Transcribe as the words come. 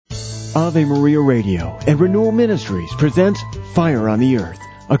Ave Maria Radio and Renewal Ministries presents Fire on the Earth,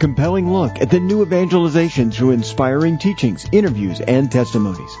 a compelling look at the new evangelization through inspiring teachings, interviews, and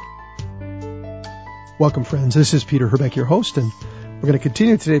testimonies. Welcome, friends. This is Peter Herbeck, your host, and we're going to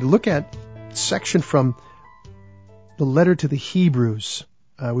continue today to look at a section from the letter to the Hebrews.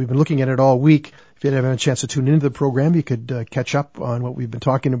 We've been looking at it all week. If you haven't had a chance to tune into the program, you could catch up on what we've been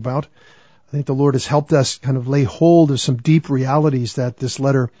talking about. I think the Lord has helped us kind of lay hold of some deep realities that this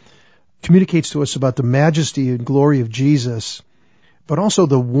letter communicates to us about the majesty and glory of Jesus, but also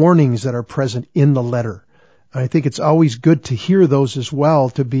the warnings that are present in the letter. And I think it's always good to hear those as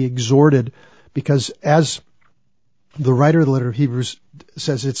well, to be exhorted, because as the writer of the letter of Hebrews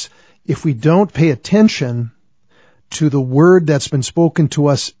says, it's if we don't pay attention to the word that's been spoken to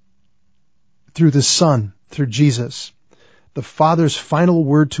us through the Son, through Jesus, the Father's final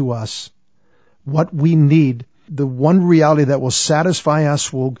word to us, what we need, the one reality that will satisfy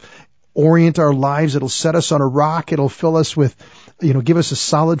us, will orient our lives, it'll set us on a rock, it'll fill us with, give us a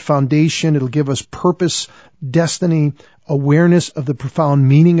solid foundation, it'll give us purpose, destiny, awareness of the profound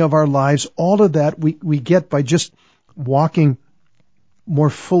meaning of our lives. All of that we get by just walking more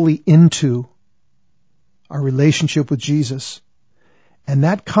fully into our relationship with Jesus. And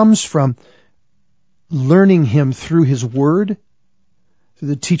that comes from learning Him through His Word, through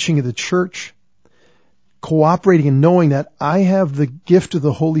the teaching of the church, cooperating and knowing that I have the gift of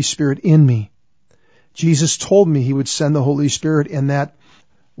the Holy Spirit in me. Jesus told me He would send the Holy Spirit, and that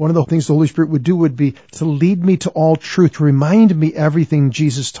one of the things the Holy Spirit would do would be to lead me to all truth, to remind me everything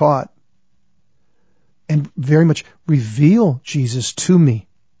Jesus taught, and very much reveal Jesus to me.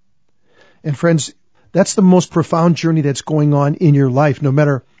 And friends, that's the most profound journey that's going on in your life, no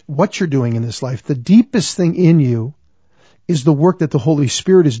matter what you're doing in this life. The deepest thing in you is the work that the Holy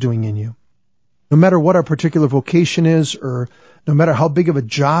Spirit is doing in you. No matter what our particular vocation is, or no matter how big of a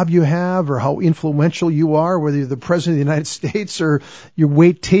job you have, or how influential you are, whether you're the President of the United States or you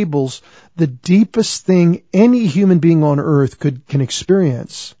wait tables, the deepest thing any human being on earth can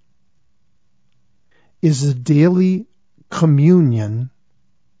experience is a daily communion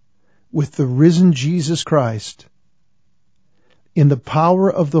with the risen Jesus Christ in the power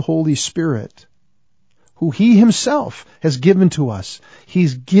of the Holy Spirit, who He Himself has given to us.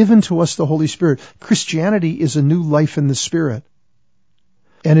 He's given to us the Holy Spirit. Christianity is a new life in the Spirit.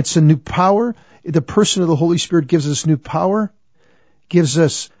 And it's a new power. The person of the Holy Spirit gives us new power, gives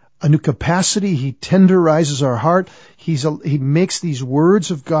us a new capacity. He tenderizes our heart. He makes these words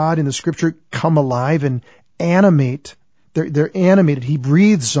of God in the Scripture come alive and animate. They're animated. He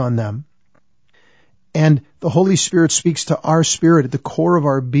breathes on them. And the Holy Spirit speaks to our spirit at the core of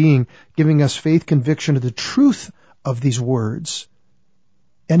our being, giving us faith, conviction of the truth of these words.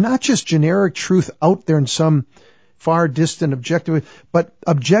 And not just generic truth out there in some far distant objective, but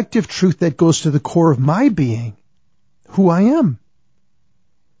objective truth that goes to the core of my being, who I am.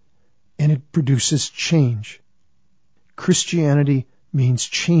 And it produces change. Christianity means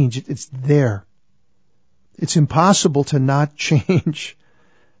change. It's there. It's impossible to not change,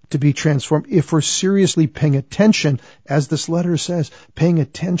 to be transformed, if we're seriously paying attention, as this letter says, paying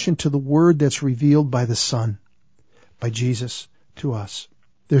attention to the word that's revealed by the Son, by Jesus to us.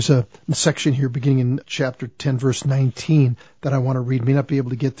 There's a section here beginning in chapter 10, verse 19, that I want to read. May not be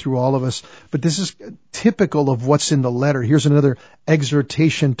able to get through all of us, but this is typical of what's in the letter. Here's another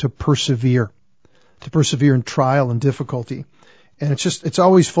exhortation to persevere in trial and difficulty. And it's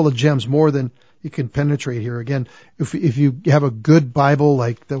always full of gems, more than you can penetrate here. Again, if you have a good Bible,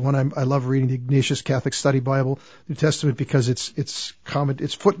 like the one I love reading, the Ignatius Catholic Study Bible, New Testament, because its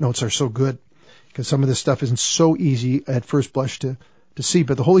footnotes are so good, because some of this stuff isn't so easy at first blush to see,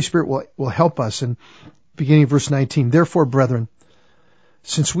 but the Holy Spirit will help us. And beginning of verse 19, therefore, brethren,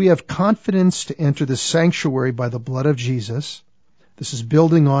 since we have confidence to enter the sanctuary by the blood of Jesus, this is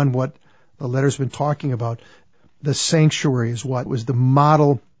building on what the letter's been talking about. The sanctuary is what was the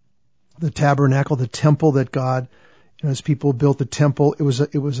model, the tabernacle, the temple that God, as people built the temple, it was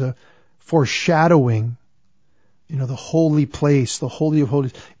a foreshadowing, the holy place, the Holy of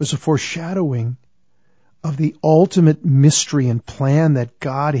Holies. It was a foreshadowing of the ultimate mystery and plan that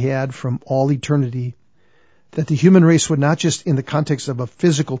God had from all eternity, that the human race would not just in the context of a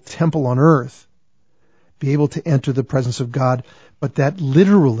physical temple on earth be able to enter the presence of God, but that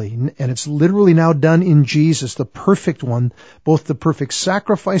literally, and it's literally now done in Jesus, the perfect one, both the perfect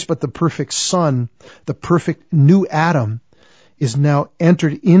sacrifice, but the perfect Son, the perfect new Adam, is now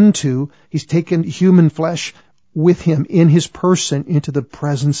entered into, He's taken human flesh with Him in His person into the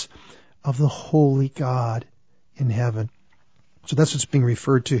presence of the holy God in heaven. So that's what's being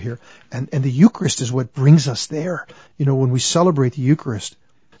referred to here. And the Eucharist is what brings us there, when we celebrate the Eucharist.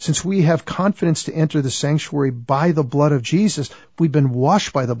 Since we have confidence to enter the sanctuary by the blood of Jesus, we've been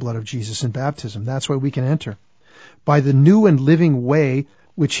washed by the blood of Jesus in baptism. That's why we can enter. By the new and living way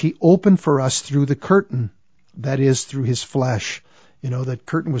which he opened for us through the curtain, that is, through his flesh. You know, that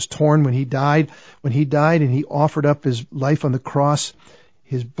curtain was torn when he died. When he died and he offered up his life on the cross,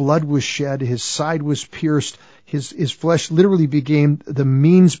 his blood was shed, his side was pierced, his flesh literally became the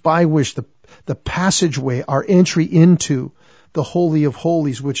means by which the passageway, our entry into the Holy of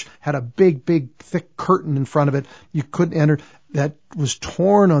Holies, which had a big, big, thick curtain in front of it. You couldn't enter. That was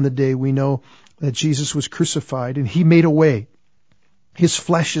torn on the day we know that Jesus was crucified, and he made a way. His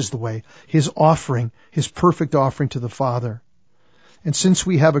flesh is the way, his offering, his perfect offering to the Father. And since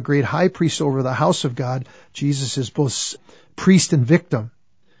we have a great high priest over the house of God, Jesus is both priest and victim.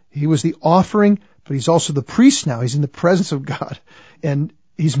 He was the offering, but he's also the priest now. He's in the presence of God, and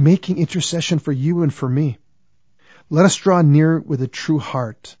he's making intercession for you and for me. Let us draw near with a true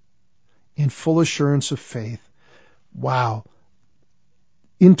heart, in full assurance of faith. Wow.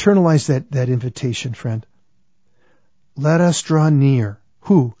 Internalize that invitation, friend. Let us draw near.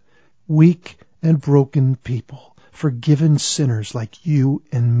 Who? Weak and broken people, forgiven sinners like you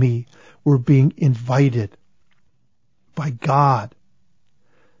and me. We're being invited by God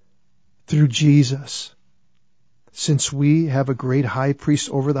through Jesus. Since we have a great high priest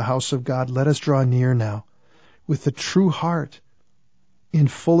over the house of God, let us draw near now with a true heart, in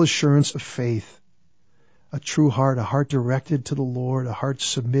full assurance of faith. A true heart, a heart directed to the Lord, a heart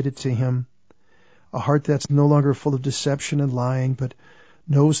submitted to him, a heart that's no longer full of deception and lying, but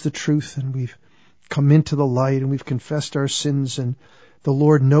knows the truth, and we've come into the light, and we've confessed our sins, and the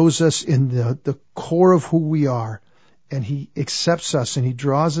Lord knows us in the core of who we are, and he accepts us, and he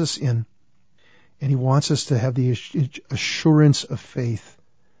draws us in, and he wants us to have the assurance of faith.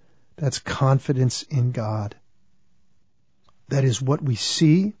 That's confidence in God. That is what we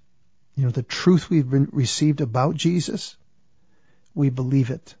see, the truth we've been received about Jesus. We believe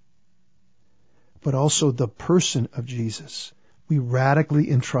it. But also the person of Jesus. We radically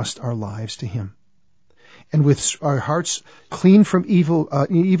entrust our lives to him. And with our hearts clean from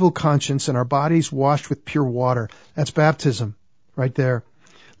evil conscience and our bodies washed with pure water. That's baptism right there.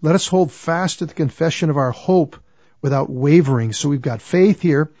 Let us hold fast to the confession of our hope without wavering. So we've got faith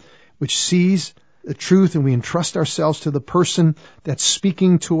here, which sees the truth, and we entrust ourselves to the person that's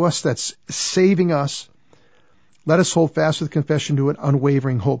speaking to us, that's saving us. Let us hold fast with confession to an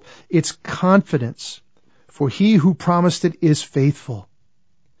unwavering hope. It's confidence, for he who promised it is faithful.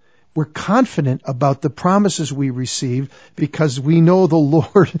 We're confident about the promises we receive because we know the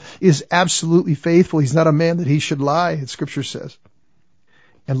Lord is absolutely faithful. He's not a man that he should lie, as Scripture says.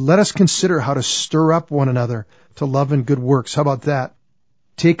 And let us consider how to stir up one another to love and good works. How about that?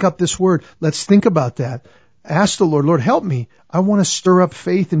 Take up this word. Let's think about that. Ask the Lord, Lord, help me. I want to stir up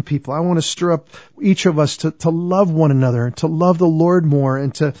faith in people. I want to stir up each of us to love one another, and to love the Lord more,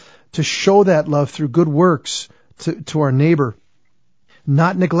 and to show that love through good works to our neighbor.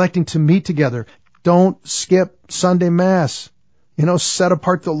 Not neglecting to meet together. Don't skip Sunday Mass. Set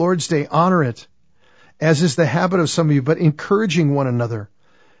apart the Lord's Day. Honor it, as is the habit of some of you, but encouraging one another.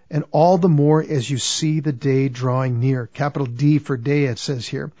 And all the more as you see the day drawing near. Capital D for day, it says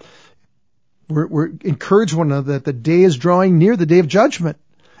here. We're encourage one another that the day is drawing near, the day of judgment.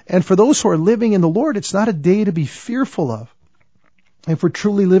 And for those who are living in the Lord, it's not a day to be fearful of. If we're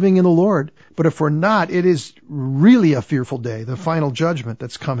truly living in the Lord. But if we're not, it is really a fearful day, the final judgment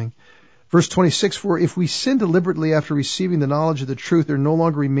that's coming. Verse 26, for if we sin deliberately after receiving the knowledge of the truth, there no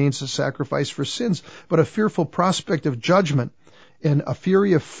longer remains a sacrifice for sins, but a fearful prospect of judgment, and a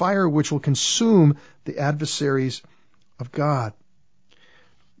fury of fire which will consume the adversaries of God.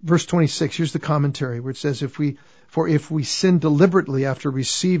 Verse 26, here's the commentary where it says, if we sin deliberately after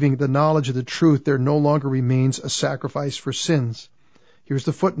receiving the knowledge of the truth, there no longer remains a sacrifice for sins. Here's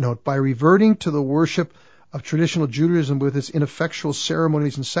the footnote. By reverting to the worship of traditional Judaism with its ineffectual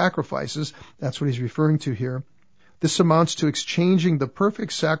ceremonies and sacrifices, that's what he's referring to here, this amounts to exchanging the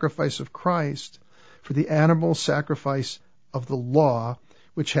perfect sacrifice of Christ for the animal sacrifice of the law,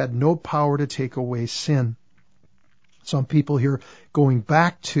 which had no power to take away sin. Some people here going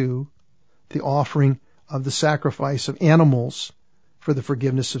back to the offering of the sacrifice of animals for the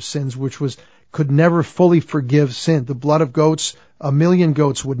forgiveness of sins, which could never fully forgive sin. The blood of goats, 1 million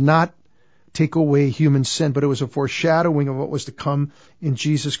goats, would not take away human sin, but it was a foreshadowing of what was to come in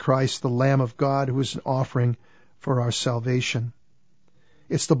Jesus Christ, the Lamb of God, who is an offering for our salvation.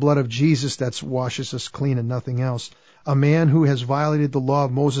 It's the blood of Jesus that washes us clean and nothing else. A man who has violated the law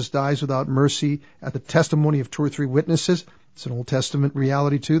of Moses dies without mercy at the testimony of 2 or 3 witnesses. It's an Old Testament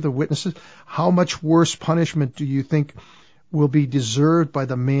reality too, the witnesses. How much worse punishment do you think will be deserved by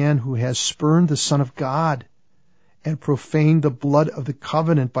the man who has spurned the Son of God and profaned the blood of the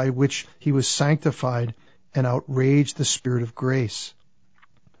covenant by which he was sanctified and outraged the Spirit of grace.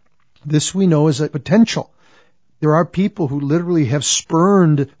 This we know is a potential. There are people who literally have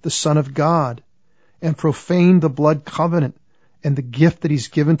spurned the Son of God and profaned the blood covenant and the gift that he's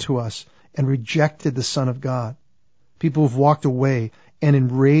given to us and rejected the Son of God. People who've walked away and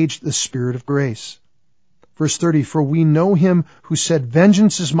enraged the Spirit of grace. Verse 30, for we know him who said,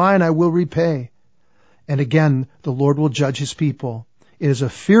 vengeance is mine, I will repay. And again, the Lord will judge his people. It is a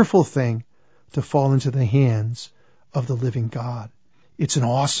fearful thing to fall into the hands of the living God. It's an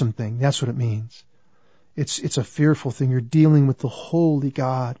awesome thing. That's what it means. It's a fearful thing. You're dealing with the holy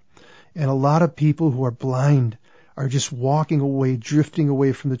God. And a lot of people who are blind are just walking away, drifting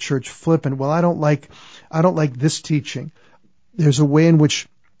away from the church, flippant. Well, I don't like this teaching. There's a way in which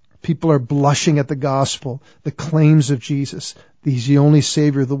people are blushing at the gospel, the claims of Jesus. He's the only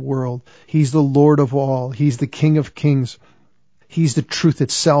Savior of the world. He's the Lord of all. He's the King of kings. He's the truth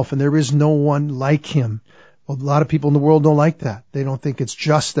itself, and there is no one like him. Well, a lot of people in the world don't like that. They don't think it's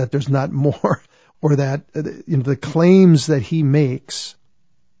just that there's not more, or that the claims that he makes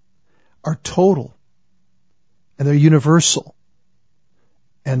are total, and they're universal,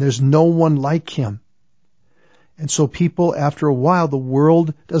 and there's no one like him. And so people, after a while, the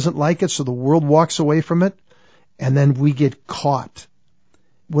world doesn't like it, so the world walks away from it, and then we get caught.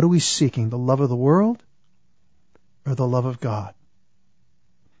 What are we seeking? The love of the world or the love of God?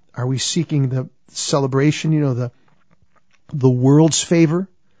 Are we seeking the celebration, the world's favor,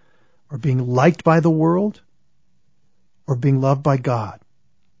 or being liked by the world, or being loved by God?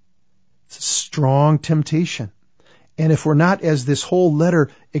 It's a strong temptation. And if we're not, as this whole letter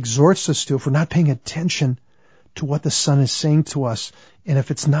exhorts us to, if we're not paying attention to what the Son is saying to us, and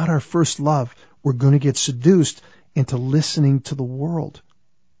if it's not our first love, we're going to get seduced into listening to the world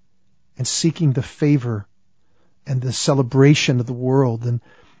and seeking the favor and the celebration of the world and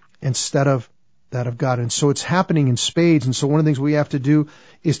instead of that of God. And so it's happening in spades. And so one of the things we have to do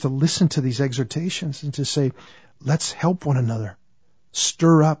is to listen to these exhortations and to say, let's help one another,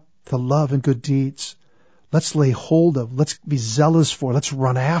 stir up the love and good deeds. Let's lay hold of, let's be zealous for, let's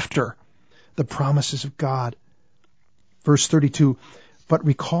run after the promises of God. Verse 32, but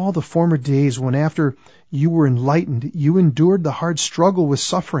recall the former days when after you were enlightened, you endured the hard struggle with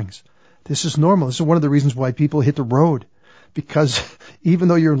sufferings. This is normal. This is one of the reasons why people hit the road. Because even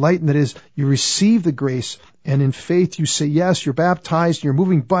though you're enlightened, that is, you receive the grace, and in faith you say yes, you're baptized, you're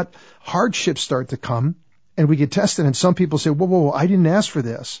moving, but hardships start to come, and we get tested, and some people say, whoa, I didn't ask for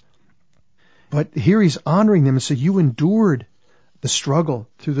this. But here he's honoring them and say, you endured the struggle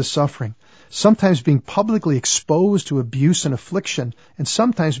through the suffering, sometimes being publicly exposed to abuse and affliction, and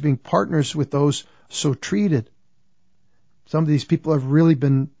sometimes being partners with those so treated. Some of these people have really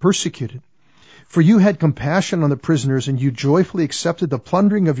been persecuted. For you had compassion on the prisoners, and you joyfully accepted the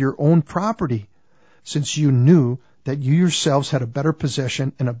plundering of your own property, since you knew that you yourselves had a better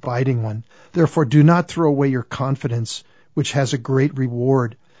possession, an abiding one. Therefore do not throw away your confidence, which has a great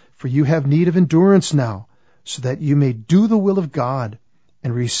reward. For you have need of endurance now, so that you may do the will of God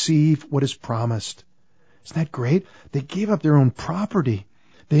and receive what is promised. Isn't that great? They gave up their own property.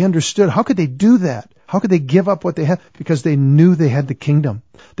 They understood. How could they do that? How could they give up what they had? Because they knew they had the kingdom.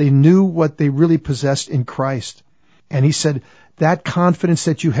 They knew what they really possessed in Christ. And he said, that confidence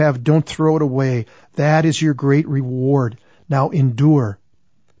that you have, don't throw it away. That is your great reward. Now endure.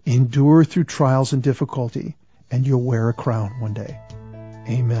 Endure through trials and difficulty, and you'll wear a crown one day.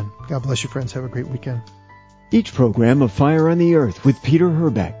 Amen. God bless you, friends. Have a great weekend. Each program of Fire on the Earth with Peter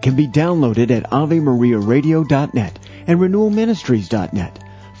Herbeck can be downloaded at AveMariaRadio.net and RenewalMinistries.net.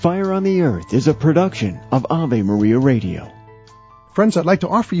 Fire on the Earth is a production of Ave Maria Radio. Friends, I'd like to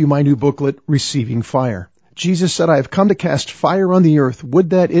offer you my new booklet, Receiving Fire. Jesus said, I have come to cast fire on the earth. Would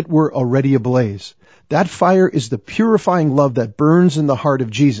that it were already ablaze. That fire is the purifying love that burns in the heart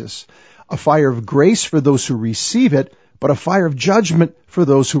of Jesus. A fire of grace for those who receive it, but a fire of judgment for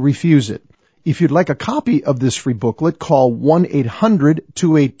those who refuse it. If you'd like a copy of this free booklet, call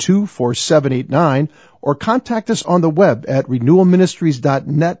 1-800-282-4789 or contact us on the web at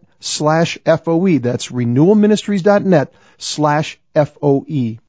renewalministries.net/FOE. That's renewalministries.net/FOE.